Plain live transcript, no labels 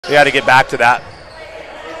They got to get back to that.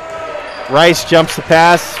 Rice jumps the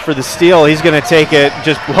pass for the steal. He's going to take it,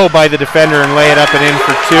 just blow by the defender and lay it up and in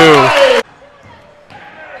for two.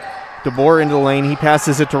 DeBoer into the lane. He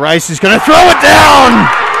passes it to Rice. He's going to throw it down.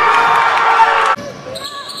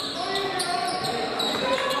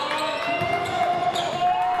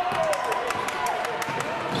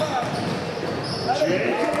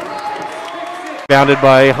 Bounded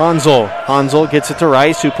by Hansel. Hansel gets it to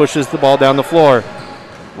Rice, who pushes the ball down the floor.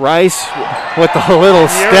 Rice with the little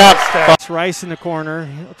step. Rice in the corner.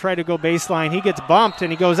 He'll try to go baseline. He gets bumped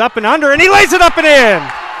and he goes up and under and he lays it up and in.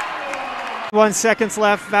 1 second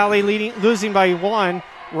left. Valley losing by 1.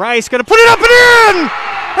 Rice going to put it up and in.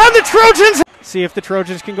 And the Trojans. See if the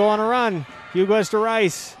Trojans can go on a run. Hugues to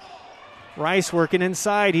Rice. Rice working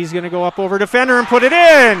inside. He's going to go up over defender and put it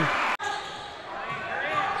in.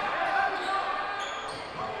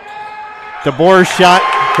 DeBoer's shot,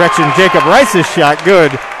 Jacob Rice's shot, good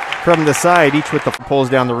from the side, each with the pulls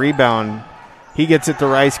down the rebound. He gets it to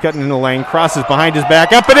Rice, cutting in the lane, crosses behind his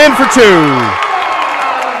back, up and in for two.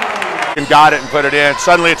 And got it and put it in.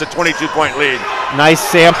 Suddenly it's a 22-point lead. Nice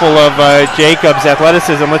sample of Jacob's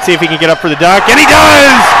athleticism. Let's see if he can get up for the dunk, and he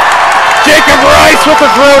does! Jacob Rice with the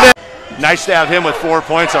throwdown. Nice to have him with 4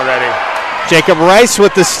 points already. Jacob Rice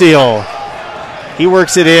with the steal. He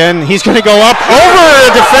works it in. He's going to go up over a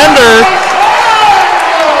defender.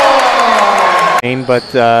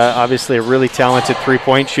 But obviously a really talented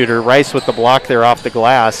three-point shooter. Rice with the block there off the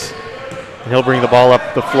glass. And he'll bring the ball up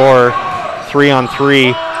the floor.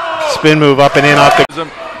 3-on-3. Spin move up and in off the...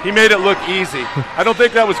 He made it look easy. I don't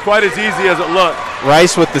think that was quite as easy as it looked.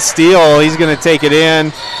 Rice with the steal. He's going to take it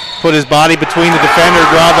in, put his body between the defender,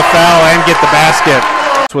 draw the foul, and get the basket.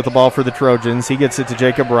 With the ball for the Trojans. He gets it to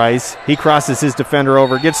Jacob Rice. He crosses his defender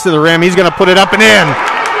over, gets to the rim. He's going to put it up and in.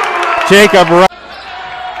 Jacob Rice.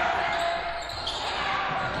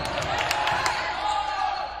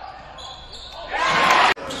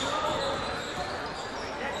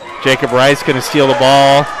 Jacob Rice going to steal the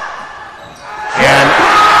ball. And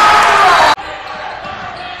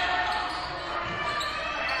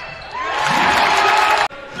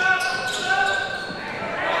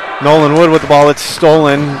Nolan Wood with the ball. It's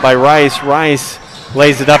stolen by Rice. Rice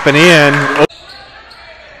lays it up and in.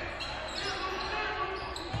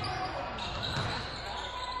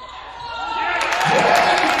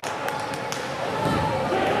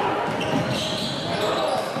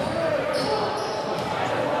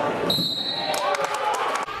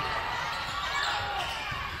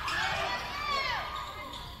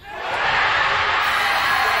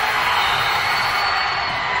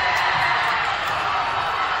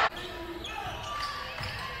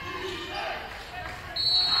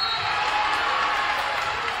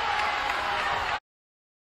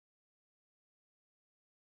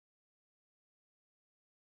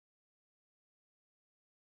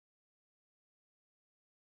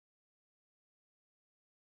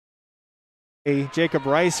 Jacob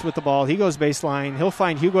Rice with the ball. He goes baseline. He'll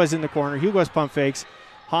find Hugues in the corner. Hugues pump fakes.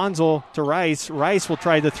 Hansel to Rice. Rice will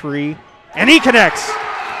try the three. And he connects.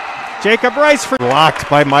 Jacob Rice for blocked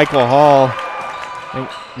by Michael Hall. I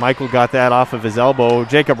think Michael got that off of his elbow.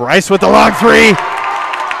 Jacob Rice with the long three.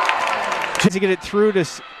 To get it through to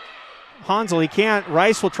Hansel. He can't.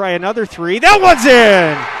 Rice will try another three. That one's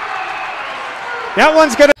in. That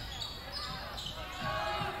one's going to.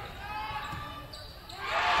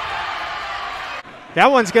 That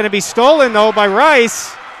one's going to be stolen, though, by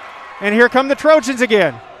Rice. And here come the Trojans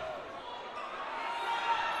again.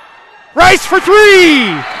 Rice for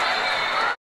three!